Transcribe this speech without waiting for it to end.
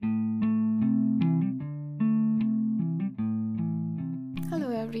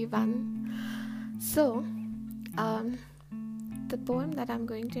everyone. So, um, the poem that I'm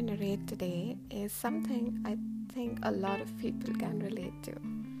going to narrate today is something I think a lot of people can relate to.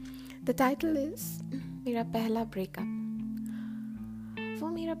 The title is मेरा पहला breakup. वो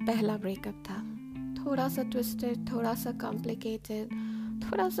मेरा पहला breakup था. थोड़ा सा twisted, थोड़ा सा कॉम्प्लिकेटेड,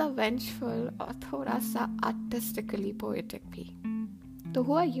 थोड़ा सा वेंचफुल और थोड़ा सा आर्टिस्टिकली पोएटिक भी. तो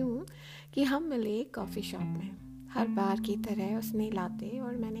हुआ यूं कि हम मिले कॉफ़ी शॉप में. हर बार की तरह उसने लाते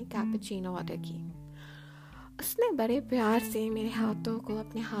और मैंने कैपुचिनो ऑर्डर की. उसने बड़े प्यार से मेरे हाथों को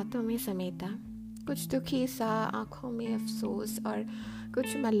अपने हाथों में समेटा. कुछ दुखी सा, आंखों में अफसोस और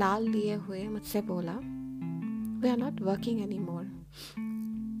कुछ मलाल लिए हुए मुझसे बोला, we are not working any more.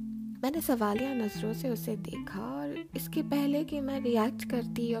 मैंने सवालिया नज़रों से उसे देखा और इसके पहले कि मैं रिएक्ट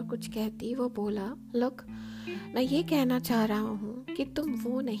करती और कुछ कहती, वो बोला, लुक, मैं ये कहना चाह रहा हूँ कि तुम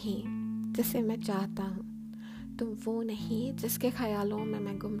वो नहीं जिसे मैं चाहता हूँ. तुम वो नहीं जिसके ख्यालों में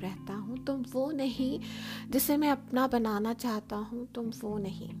मैं गुम रहता हूँ. तुम वो नहीं जिसे मैं अपना बनाना चाहता हूँ. तुम वो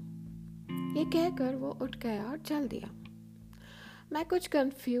नहीं. ये कहकर वो उठ गया और चल दिया. मैं कुछ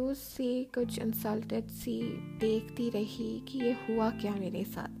कंफ्यूज सी, कुछ इंसल्टेड सी देखती रही कि ये हुआ क्या मेरे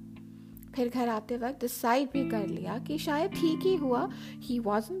साथ. फिर घर आते वक्त डिसाइड भी कर लिया कि शायद ठीक ही हुआ. He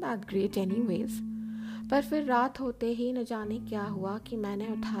wasn't that great anyways. पर फिर रात होते ही न जाने क्या हुआ कि मैंने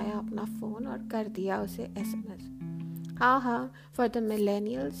उठाया अपना फ़ोन और कर दिया उसे SMS. हाँ, फॉर द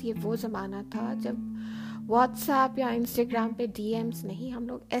मिलेनियल्स ये वो ज़माना था जब व्हाट्सएप या इंस्टाग्राम पे DMs नहीं, हम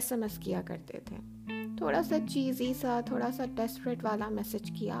लोग SMS किया करते थे. थोड़ा सा चीज़ी सा, थोड़ा सा डेस्परेट वाला मैसेज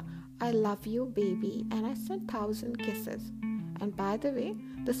किया, I love you baby, and I sent 1,000 kisses. And by the way,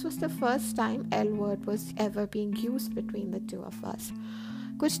 this was the first time L word was ever being used between the two of us.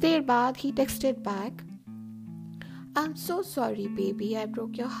 कुछ देर बाद he texted back, I'm so sorry baby, I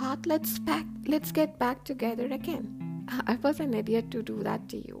broke your heart. Let's get back together again. I was an idiot to do that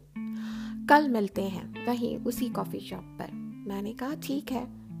to you. कल मिलते हैं वहीं उसी coffee shop पर. मैंने कहा ठीक है,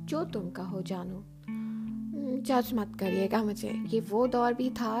 जो तुम कहो जानू. जज मत करिएगा मुझे. ये वो दौर भी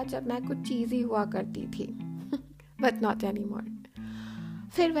था जब मैं कुछ चीज़ ही हुआ करती थी. But not any more.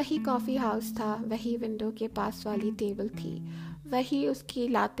 फिर वही कॉफ़ी हाउस था, वही विंडो के पास वाली टेबल थी, वही उसकी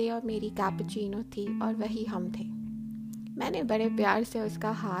लाते और मेरी कैपुचिनो थी और वही हम थे. मैंने बड़े प्यार से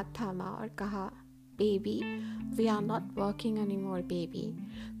उसका हाथ थामा और कहा, baby, we are not working any more baby.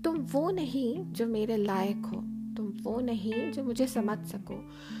 तुम वो नहीं जो मेरे लायक हो. तुम वो नहीं जो मुझे समझ सको.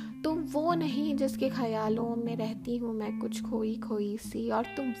 तुम वो नहीं जिसके ख्यालों में रहती हूँ मैं कुछ खोई खोई सी. और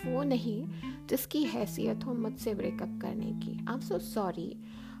तुम वो नहीं जिसकी हैसियत हो मुझसे ब्रेकअप करने की. आई एम सो सॉरी,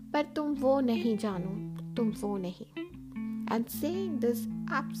 पर तुम वो नहीं जानू. तुम वो नहीं. And saying this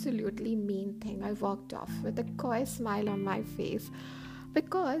absolutely mean thing, I walked off with a coy smile on my face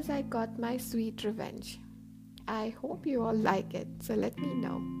because I got my sweet revenge. I hope you all like it, so let me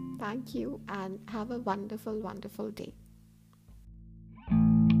know. Thank you and have a wonderful, wonderful day.